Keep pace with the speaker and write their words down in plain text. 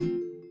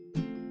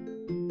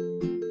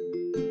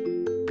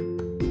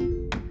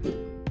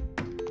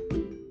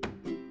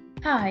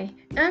Hi,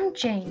 I'm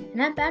Jane,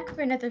 and I'm back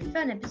for another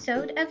fun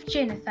episode of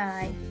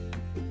Janify.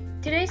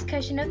 Today's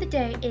question of the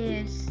day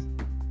is,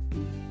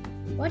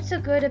 what's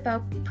so good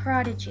about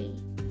Prodigy?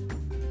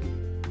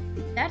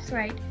 That's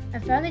right,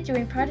 I'm finally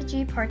doing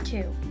Prodigy Part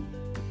 2.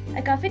 I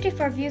got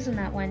 54 views on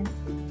that one,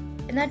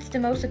 and that's the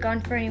most I've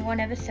gotten for any one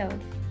episode.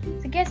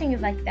 So guessing you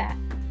like that.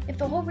 If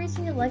the whole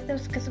reason you like that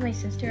was because of my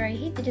sister, I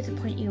hate to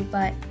disappoint you,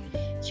 but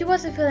she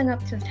wasn't feeling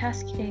up to the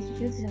task today to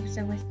do this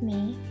episode with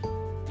me.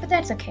 But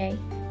that's okay.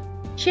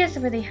 She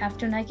doesn't really have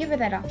to, and I give her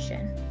that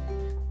option.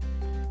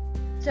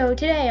 So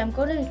today I'm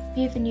going to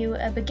be giving you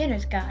a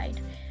beginner's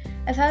guide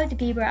of how to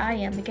be where I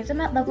am, because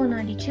I'm at level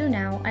 92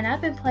 now, and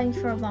I've been playing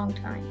for a long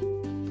time.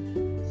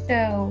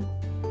 So,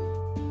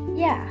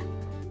 yeah.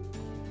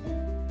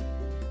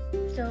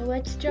 So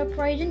let's jump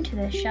right into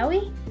this, shall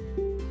we?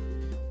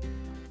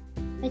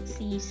 Let's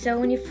see, so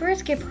when you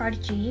first get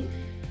Prodigy,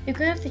 you're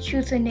going to have to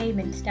choose a name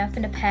and stuff,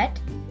 and a pet.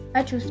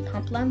 I chose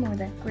Pumplum, or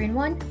the green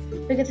one,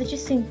 because it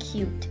just seemed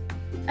cute.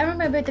 I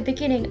remember at the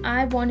beginning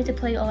I wanted to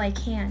play all I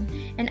can,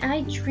 and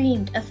I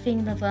dreamed of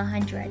being level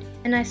 100,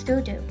 and I still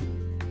do.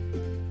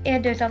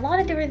 And there's a lot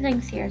of different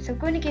things here, so I'm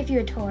going to give you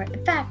a tour.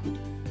 In fact,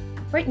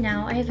 right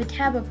now I have a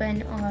tab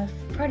open of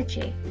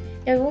Prodigy.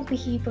 I won't be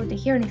able to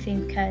hear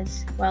anything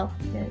because, well,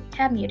 the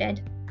tab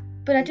muted.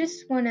 But I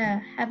just want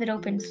to have it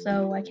open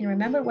so I can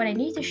remember what I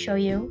need to show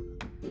you,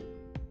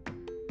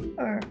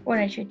 or what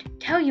I should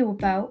tell you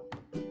about,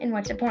 and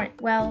what's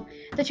important. Well,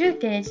 the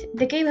truth is,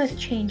 the game has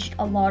changed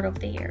a lot over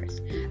the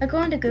years. I go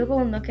onto Google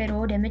and look at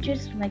old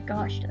images, and I'm like,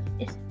 gosh, that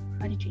isn't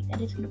Prodigy.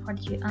 That isn't the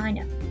Prodigy I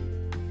know.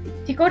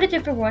 You go to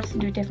different worlds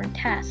and do different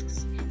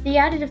tasks. They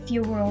added a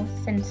few worlds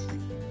since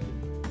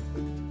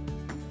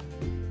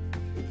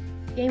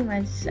the game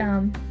was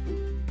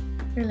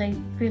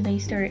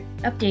released or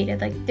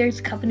updated. Like, there's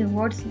a couple new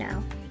worlds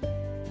now.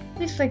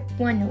 There's like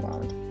one new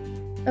world.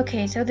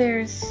 Okay, so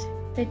there's,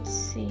 let's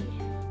see.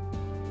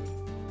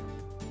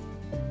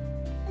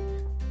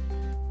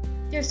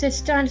 There's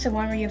this dinosaur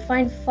one where you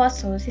find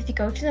fossils if you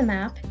go to the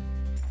map.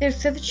 There's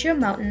Silverchair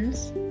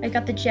Mountains. I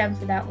got the gem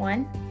for that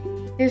one.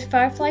 There's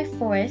Firefly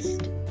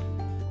Forest.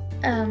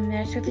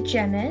 That's where the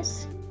gem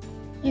is.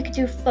 You could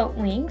do float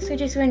wings, which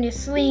is when you're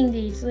slinging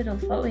these little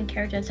floating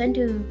characters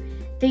into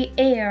the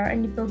air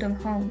and you build them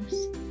homes.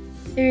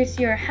 There's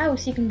your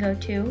house you can go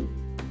to.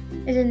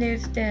 And then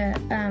there's the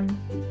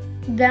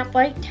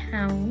Lamplight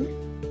Town,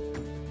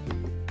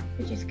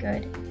 which is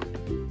good.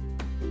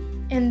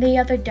 And the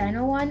other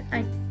dino one,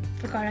 I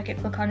forgot I could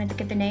click on it to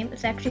get the name.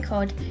 It's actually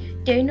called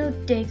Dino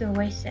Dig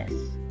Oasis.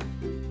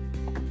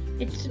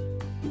 It's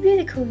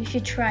really cool, you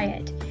should try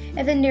it.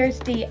 And then there's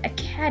the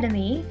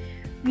Academy,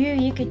 where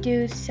you could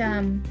do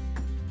some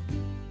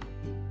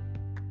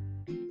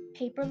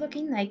paper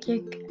looking, like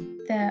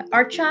the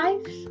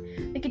archives.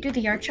 You could do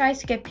the archives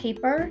to get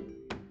paper,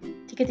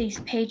 to get these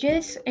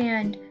pages,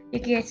 and you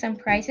could get some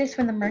prizes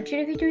from the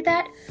merchant if you do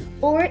that.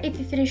 Or if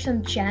you finish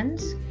some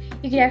gems,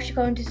 you could actually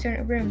go into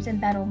certain rooms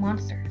and battle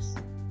monsters.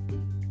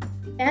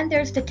 And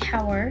there's the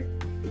tower,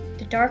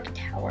 the Dark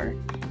Tower,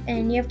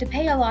 and you have to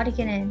pay a lot to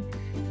get in.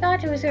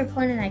 Thought it was their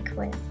point and I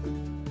quit.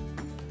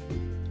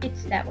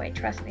 It's that way,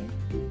 trust me.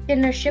 Then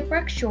there's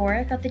Shipwreck Shore,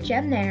 I got the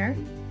gem there.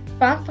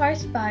 Bonfire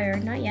Spire,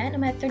 not yet,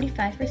 I'm at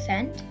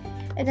 35%.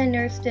 And then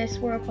there's this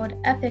world called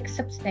Epic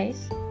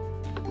Subspace.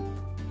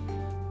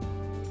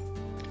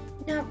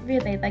 Not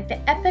really, like the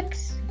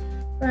Epics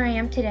where I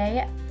am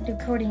today, the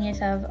recording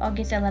is of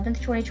August 11th,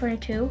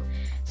 2022.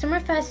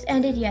 Summerfest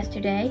ended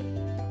yesterday.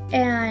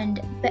 And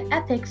the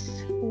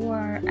epics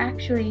were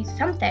actually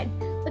something.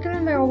 Like, I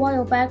remember a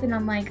while back and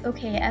I'm like,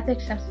 okay, epic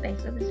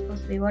subspace, what is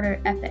supposed to be? What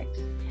are epics?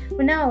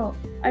 But now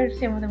I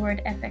understand what the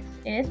word epics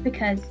is,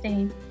 because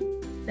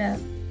the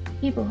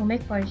people who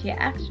make Prodigy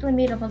actually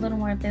made them a little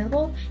more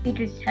available. You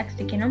just text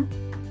to get them.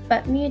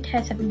 But me and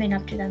Tess haven't been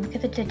up to them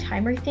because it's a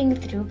timer thing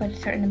to do by a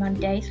certain amount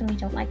of days, and we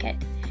don't like it.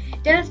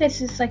 Then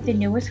this is like the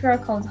newest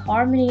world called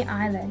Harmony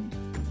Island.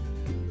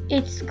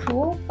 It's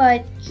cool,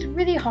 but it's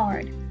really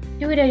hard.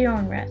 Do it at your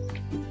own risk.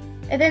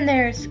 And then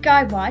there's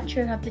Skywatch,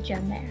 who have the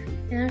gem there.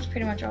 And that's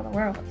pretty much all the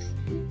worlds.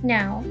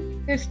 Now,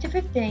 there's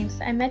different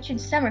things. I mentioned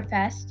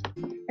Summerfest,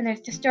 and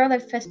there's the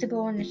Starlight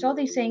Festival, and there's all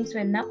these things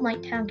when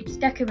Lamplight Town gets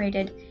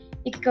decorated.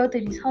 You can go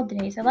through these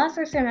holidays. It lasts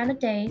for a certain amount of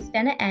days,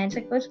 then it ends.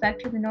 It goes back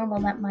to the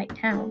normal Lamplight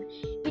Town.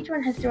 Each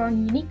one has their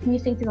own unique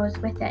music that goes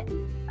with it.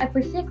 I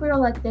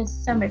particularly like this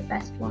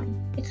Summerfest one.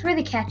 It's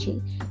really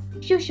catchy.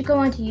 You should go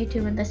onto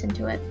YouTube and listen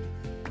to it.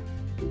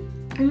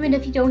 Even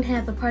if you don't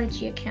have a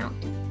Prodigy account,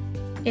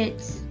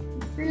 it's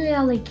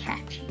really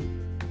catchy.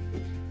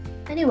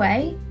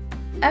 Anyway,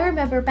 I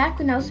remember back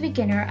when I was a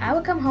beginner, I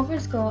would come home from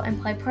school and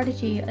play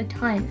Prodigy a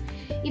ton.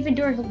 Even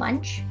during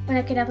lunch, when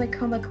I could have my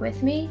Chromebook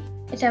with me,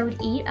 as I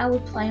would eat, I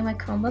would play my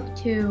Chromebook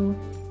to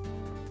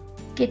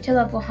get to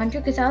level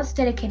 100, because I was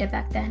dedicated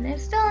back then. I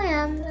still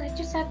am, I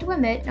just have to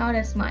admit, not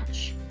as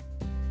much.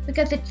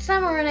 Because it's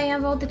summer and I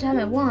have all the time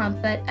I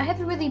want, but I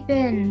haven't really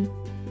been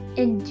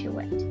into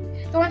it.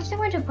 So when I still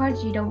went to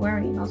Prodigy, don't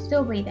worry, I'll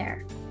still be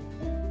there.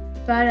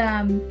 But,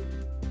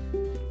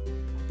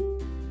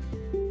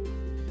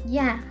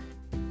 yeah.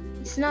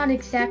 it's not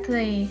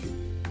exactly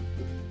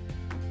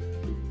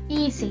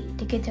easy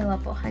to get to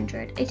level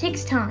 100. It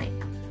takes time.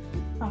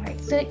 Alright,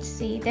 so let's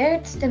see.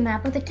 There's the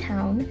map of the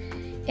town.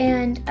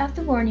 And I have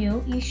to warn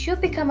you, you should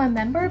become a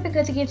member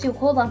because it gives you a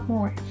whole lot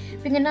more.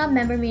 Being a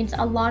non-member means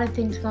a lot of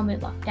things will be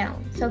locked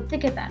down, so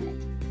think about it.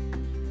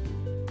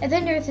 And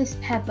then there's this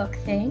pet book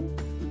thing.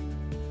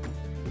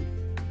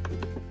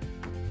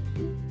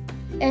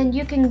 And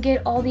you can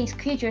get all these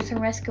creatures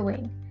from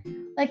rescuing.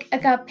 Like, I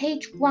got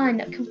page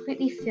 1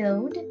 completely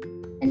filled,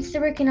 and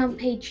still working on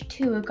page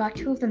 2, I got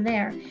 2 of them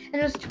there, and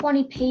there's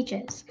 20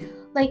 pages.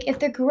 Like, if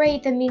they're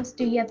great, that means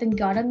that you haven't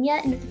got them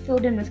yet, and if they're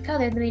filled in with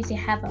color, that means you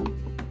have them.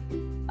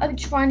 I'm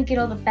trying to get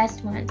all the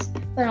best ones,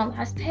 but on the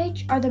last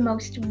page are the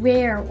most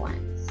rare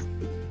ones.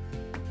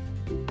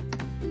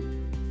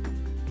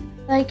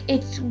 Like,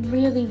 it's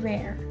really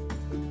rare.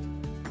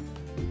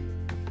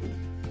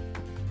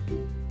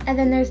 And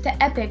then there's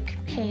the epic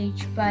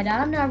page, but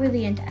I'm not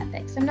really into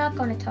epics. I'm not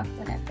going to talk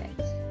about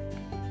epics.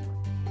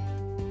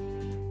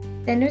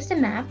 Then there's the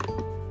map.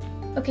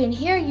 Okay, and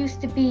here used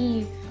to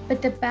be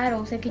with the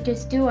battles I could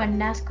just do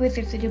and ask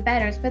wizards to do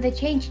battles, but they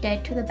changed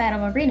it to the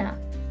battle arena.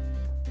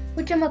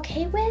 Which I'm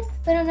okay with,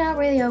 but I'm not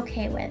really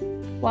okay with.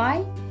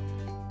 Why?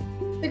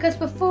 Because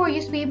before it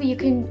used to be able you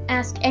can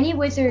ask any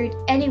wizard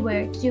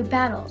anywhere to do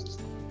battles,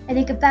 and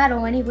they could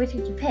battle any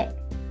wizard you pick.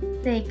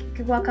 They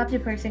could walk up to a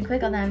person,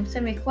 click on them,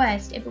 send a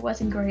request if it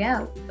wasn't grayed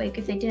out, like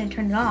if they didn't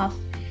turn it off,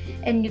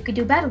 and you could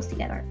do battles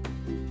together.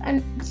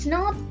 And it's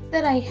not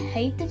that I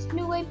hate this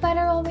new wave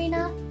battle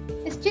arena,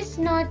 it's just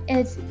not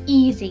as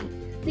easy.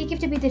 Like you have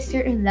to be this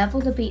certain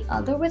level to beat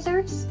other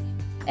wizards,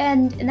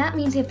 and that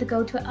means you have to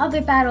go to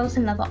other battles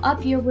and level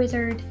up your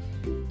wizard.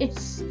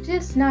 It's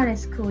just not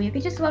as cool. You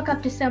could just walk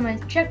up to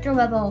someone, check their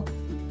level,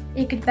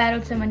 you could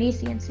battle someone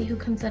easy and see who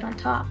comes out on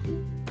top.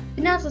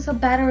 But now it's also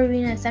battle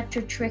arena is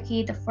extra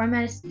tricky, the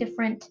format is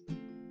different.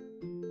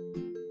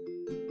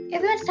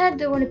 Everyone's had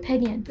their own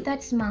opinion, but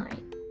that's mine.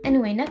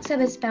 Anyway, next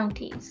up is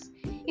bounties.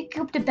 You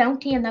can up the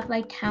bounty in that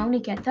like town to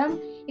get them.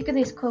 You get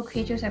these cool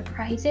creatures or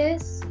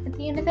prizes at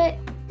the end of it.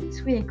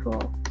 It's really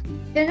cool.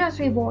 Then there's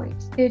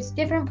rewards. There's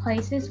different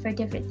places for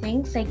different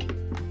things. Like,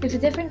 there's a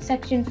different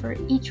section for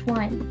each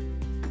one.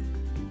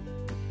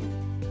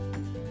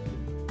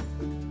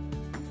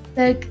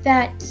 Like,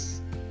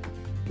 that's...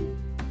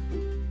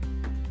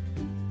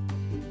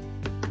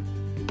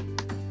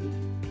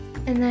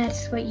 And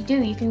that's what you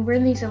do. You can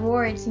win these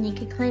awards and you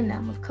can claim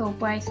them with cool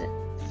prizes.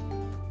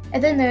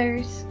 And then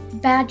there's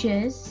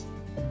badges.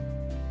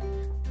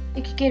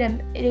 You could get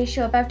them. They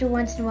show up after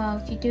once in a while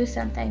if you do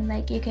something.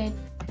 Like, you could...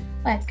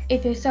 Like,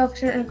 if you solve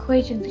certain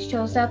equations, it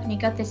shows up and you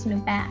got this new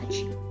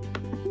badge.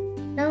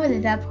 Not really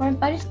that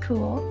important, but it's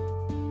cool.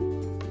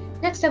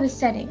 Next up is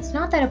settings.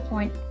 Not that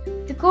important.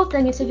 The cool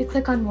thing is if you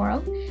click on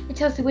world, it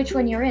tells you which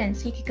one you're in.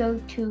 So you could go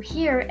to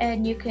here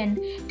and you can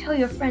tell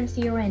your friends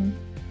that you're in.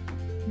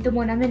 The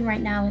one I'm in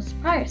right now is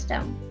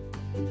Priorstone.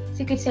 So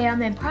you could say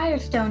I'm in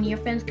Priorstone, your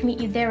friends can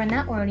meet you there in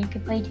that world and you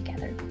can play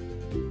together.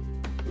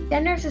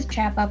 Then there's this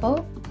chat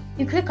bubble.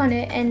 You click on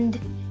it and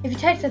if you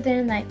type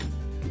something like,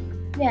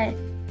 yeah,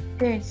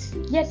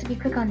 if you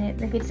click on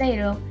it, like it say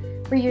it'll,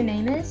 where your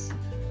name is,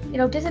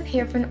 it'll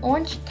disappear for an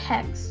orange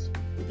text,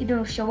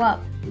 it'll show up.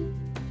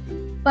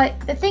 But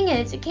the thing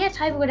is, you can't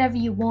type whatever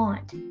you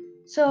want.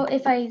 So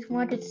if I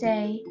want to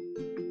say,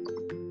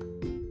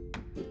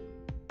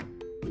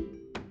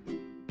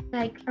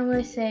 like, I'm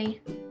going to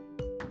say,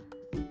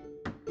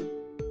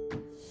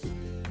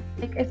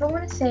 like, if I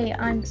want to say,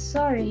 I'm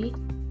sorry,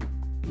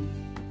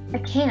 I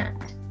can't.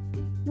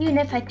 Even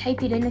if I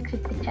type it in the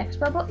text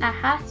bubble, it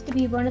has to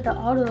be one of the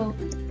auto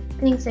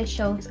things that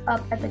shows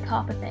up at the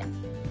top of it.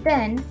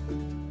 Then,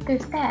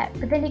 there's that,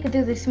 but then you can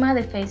do the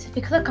smiley face. If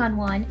you click on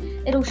one,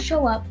 it'll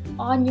show up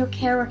on your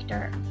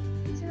character.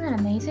 Isn't that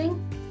amazing?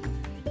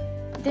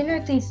 Then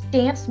there's these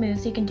dance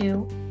moves you can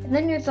do, and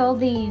then there's all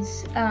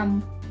these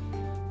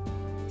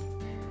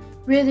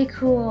really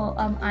cool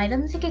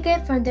items you could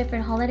get from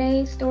different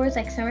holiday stores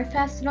like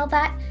Summerfest and all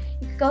that.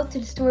 You could go to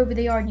the store where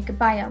they are and you could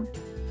buy them.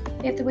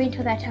 You have to wait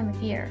until that time of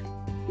year.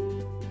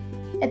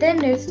 And then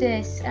there's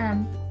this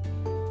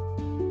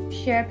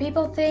share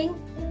people thing.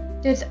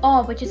 There's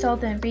all, which is all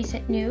the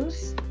recent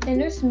news. Then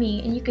there's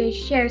me, and you can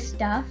share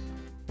stuff.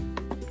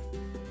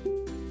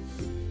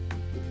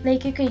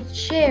 Like you could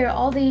share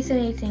all these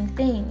amazing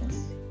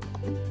things.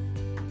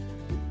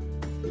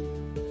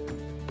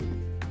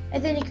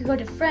 And then you could go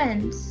to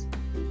friends.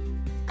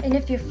 And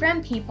if you're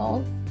friend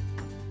people,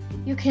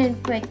 you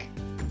can like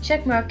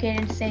check mark it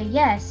and say,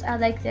 yes, I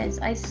like this.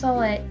 I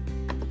saw it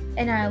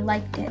and I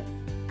liked it.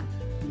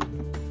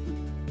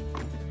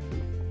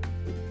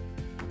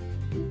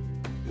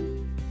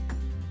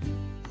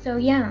 So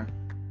yeah.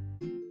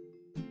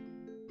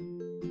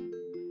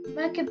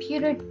 My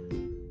computer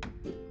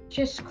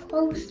just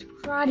closed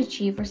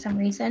Prodigy for some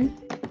reason.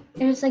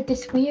 And it's like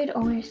this weird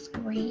orange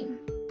screen.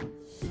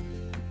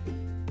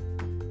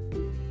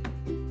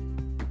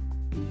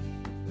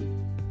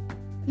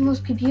 The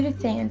most computer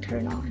thing I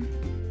turn on.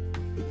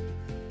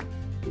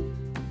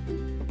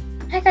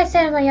 like I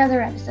said in my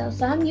other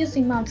episodes, I'm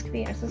using Mom's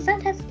computer, so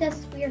sometimes it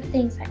does weird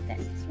things like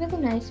this. It's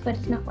really nice, but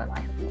it's not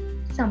reliable.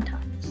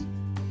 Sometimes.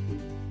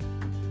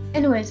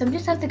 Anyways, I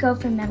just have to go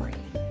from memory.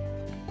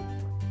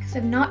 Because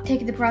I've not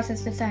taken the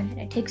process to find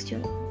it. It takes too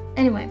long.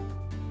 Anyway.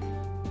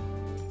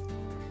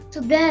 So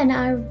then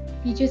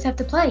you just have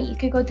to play. You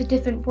can go to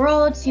different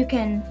worlds. You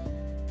can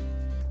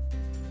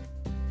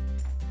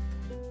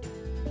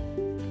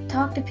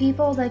talk to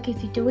people. Like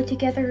if you do it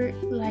together,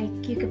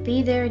 like you could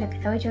be there. You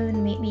could tell each other to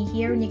meet me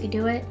here, and you could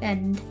do it.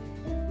 And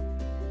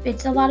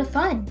it's a lot of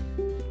fun.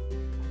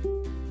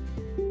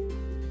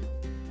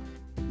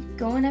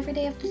 Going every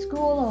day after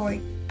school or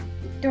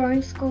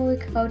during school, you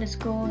could go to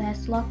school. It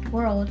has locked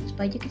worlds,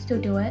 but you can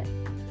still do it.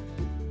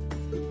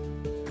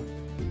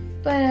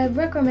 But I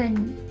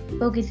recommend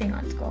focusing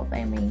on school. But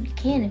I mean, you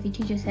can if your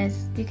teacher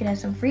says you could have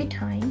some free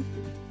time.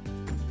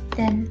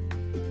 Then,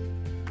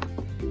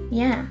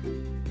 yeah,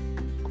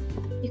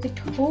 you could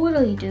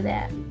totally do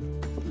that.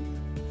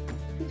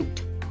 You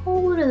could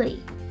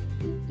totally,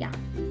 yeah.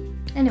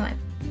 Anyway,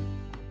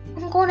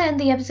 I'm going to end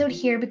the episode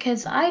here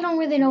because I don't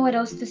really know what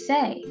else to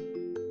say.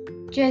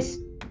 Just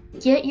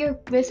get your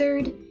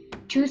wizard,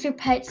 choose your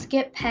pets,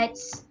 get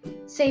pets,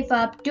 save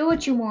up, do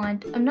what you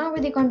want. I'm not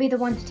really going to be the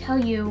one to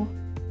tell you.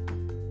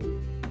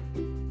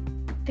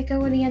 I think I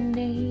will end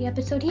the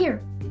episode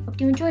here.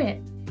 Hope you enjoyed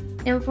it.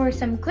 Now for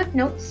some clip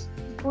notes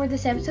before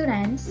this episode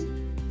ends.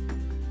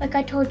 Like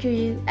I told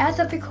you, as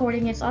of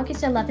recording, it's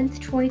August 11th,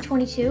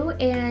 2022,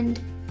 and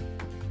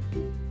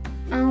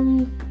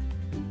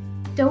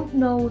don't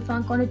know if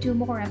I'm going to do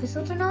more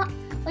episodes or not.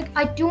 Like,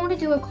 I do want to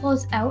do a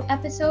close-out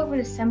episode for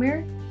the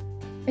summer.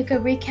 Like a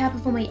recap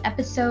of all my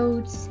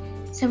episodes,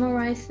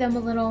 summarize them a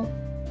little.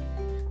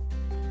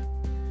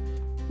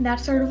 That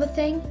sort of a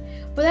thing.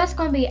 But that's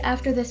going to be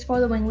after this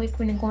following week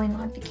when I'm going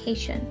on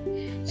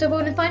vacation. So we're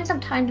going to find some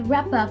time to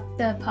wrap up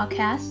the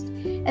podcast.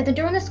 And then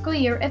during the school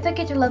year, if I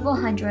get to level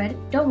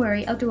 100, don't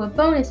worry, I'll do a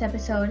bonus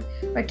episode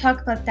where I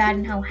talk about that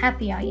and how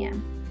happy I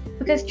am.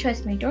 Because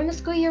trust me, during the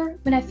school year,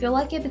 when I feel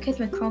like it, because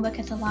my Chromebook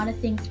has a lot of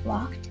things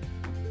blocked,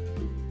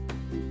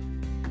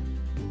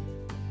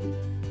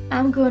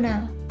 I'm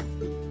gonna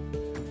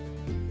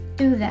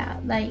do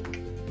that.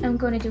 Like, I'm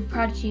gonna do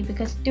Prodigy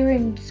because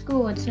during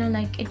school, it's not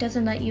like it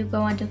doesn't let you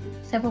go onto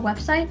several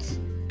websites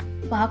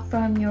blocked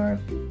from your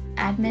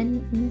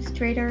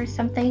administrator or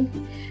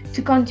something.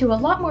 So going to do a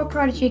lot more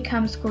Prodigy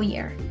come school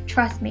year.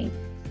 Trust me.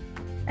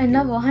 And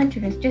level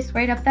 100 is just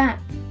right up that.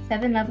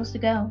 7 levels to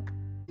go.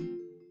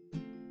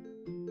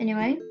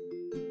 Anyway,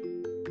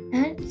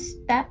 that's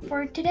that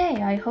for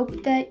today. I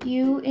hope that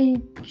you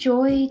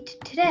enjoyed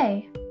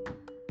today.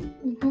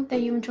 I hope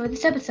that you enjoyed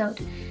this episode.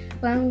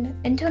 Well,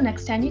 until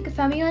next time, you can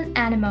find me on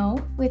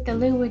Animo with the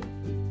Lilo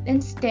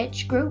and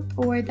Stitch group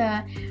or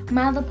the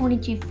My Little Pony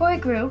G4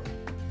 group.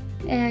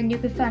 And you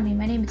can find me.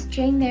 My name is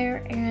Jane there.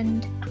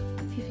 And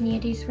if you have any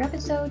ideas for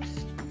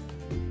episodes,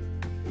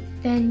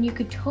 then you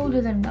could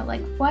totally let them know.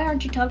 Like, why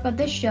aren't you talking about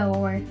this show?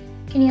 Or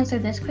can you answer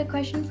this quick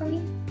question for me?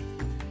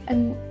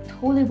 I'm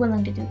totally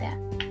willing to do that.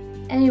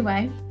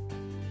 Anyway,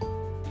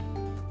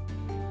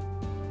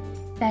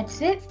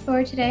 that's it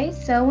for today.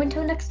 So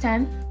until next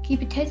time,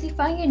 keep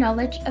intensifying your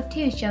knowledge of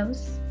TV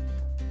shows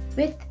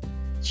with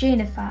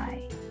Janify.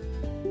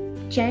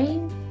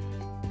 Jane